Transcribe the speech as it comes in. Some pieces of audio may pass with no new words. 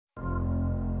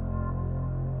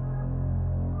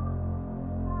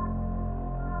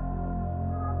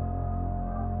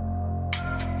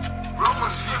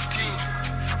Romans 15,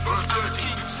 verse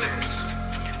 13 says,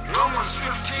 Romans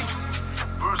 15,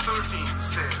 verse 13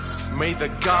 says, May the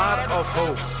God of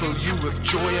hope fill you with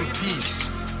joy and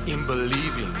peace in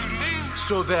believing,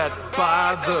 so that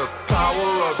by the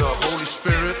power of the Holy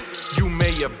Spirit you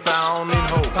may abound in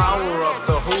hope. Power of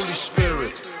the Holy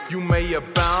Spirit, you may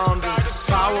abound in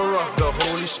power of the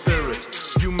Holy Spirit.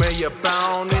 You may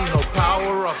abound in hope.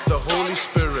 Power of the Holy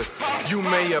Spirit, you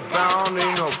may abound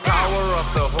in hope. Power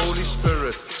of the Holy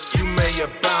Spirit, you may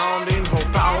abound in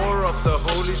hope. Power of the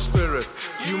Holy Spirit,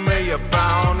 you may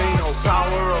abound in hope.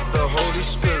 Power of the Holy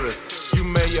Spirit, you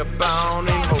may abound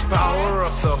in hope. Power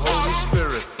of the Holy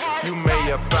Spirit, you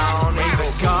may abound in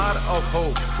hope. The God of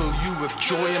hope fill you with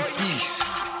joy and peace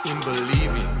in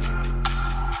believing,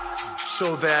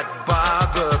 so that by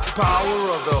the power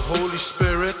of the Holy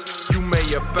Spirit you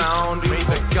may abound. May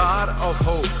the God of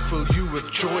hope fill you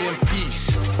with joy and peace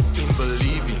in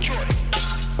believing,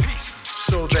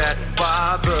 so that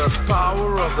by the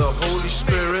power of the Holy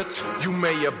Spirit you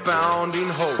may abound in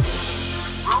hope.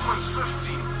 Romans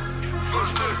 15,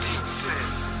 verse 13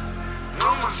 says,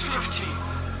 Romans 15,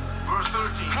 verse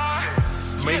 13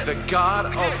 says, May the God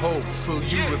of hope fill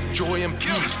you with joy and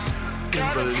peace in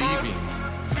believing,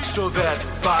 so that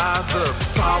by the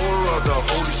power of the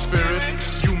Holy Spirit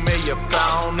you may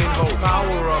abound in hope.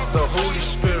 Power of the Holy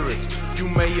Spirit, you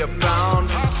may abound.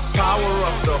 Power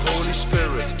of the Holy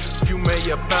Spirit, you may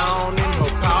abound in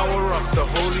hope. Power of the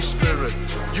Holy Spirit,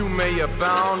 you may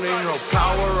abound in hope.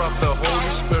 Power of the Holy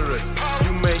Spirit,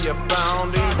 you may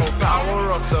abound in hope. Power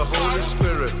of the Holy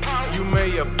Spirit, you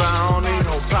may abound in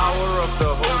hope. Power of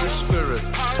the Holy Spirit,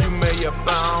 you may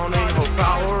abound in hope.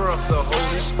 Power of the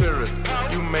Holy Spirit,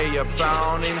 you may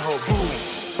abound in hope. Boom.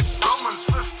 Romans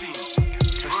 15,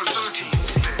 verse 13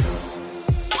 says,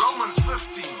 Romans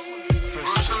 15,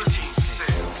 verse 13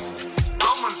 says,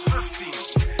 Romans 15,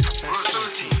 verse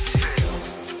 13 says,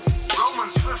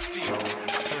 Romans 15,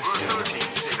 verse 13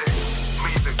 says,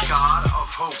 May the God of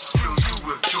hope fill you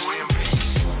with joy and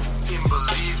peace in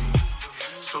believing,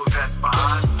 so that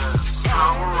by the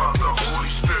power of the Holy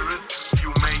Spirit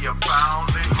you may abound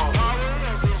in hope.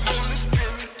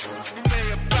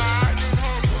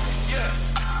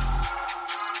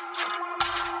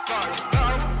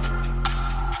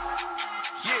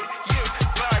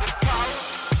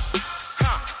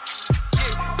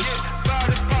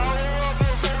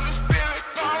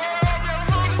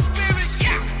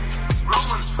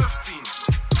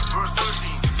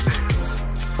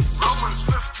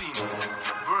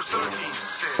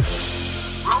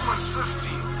 Romans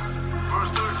 15,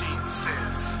 verse 13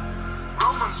 says,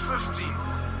 Romans 15,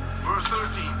 verse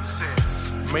 13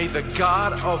 says, May the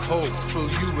God of hope fill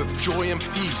you with joy and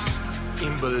peace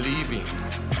in believing,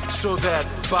 so that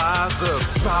by the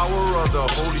power of the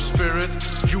Holy Spirit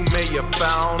you may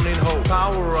abound in hope.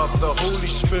 Power of the Holy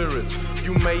Spirit,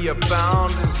 you may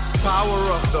abound in power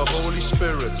of the Holy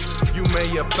Spirit, you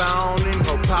may abound in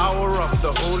hope. Power of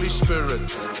the Holy Spirit,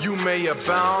 you may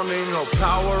abound in hope.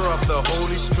 Power of the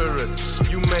Holy Spirit,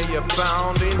 you may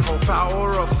abound in hope.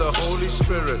 Power of the Holy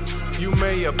Spirit, you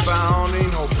may abound in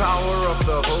hope. Power of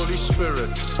the Holy Spirit,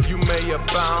 you may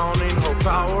abound in hope.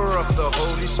 Power of the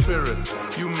Holy Spirit,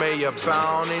 you may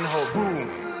abound in hope. Boom.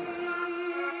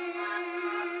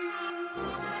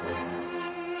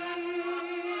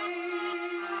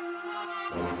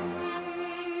 Boom.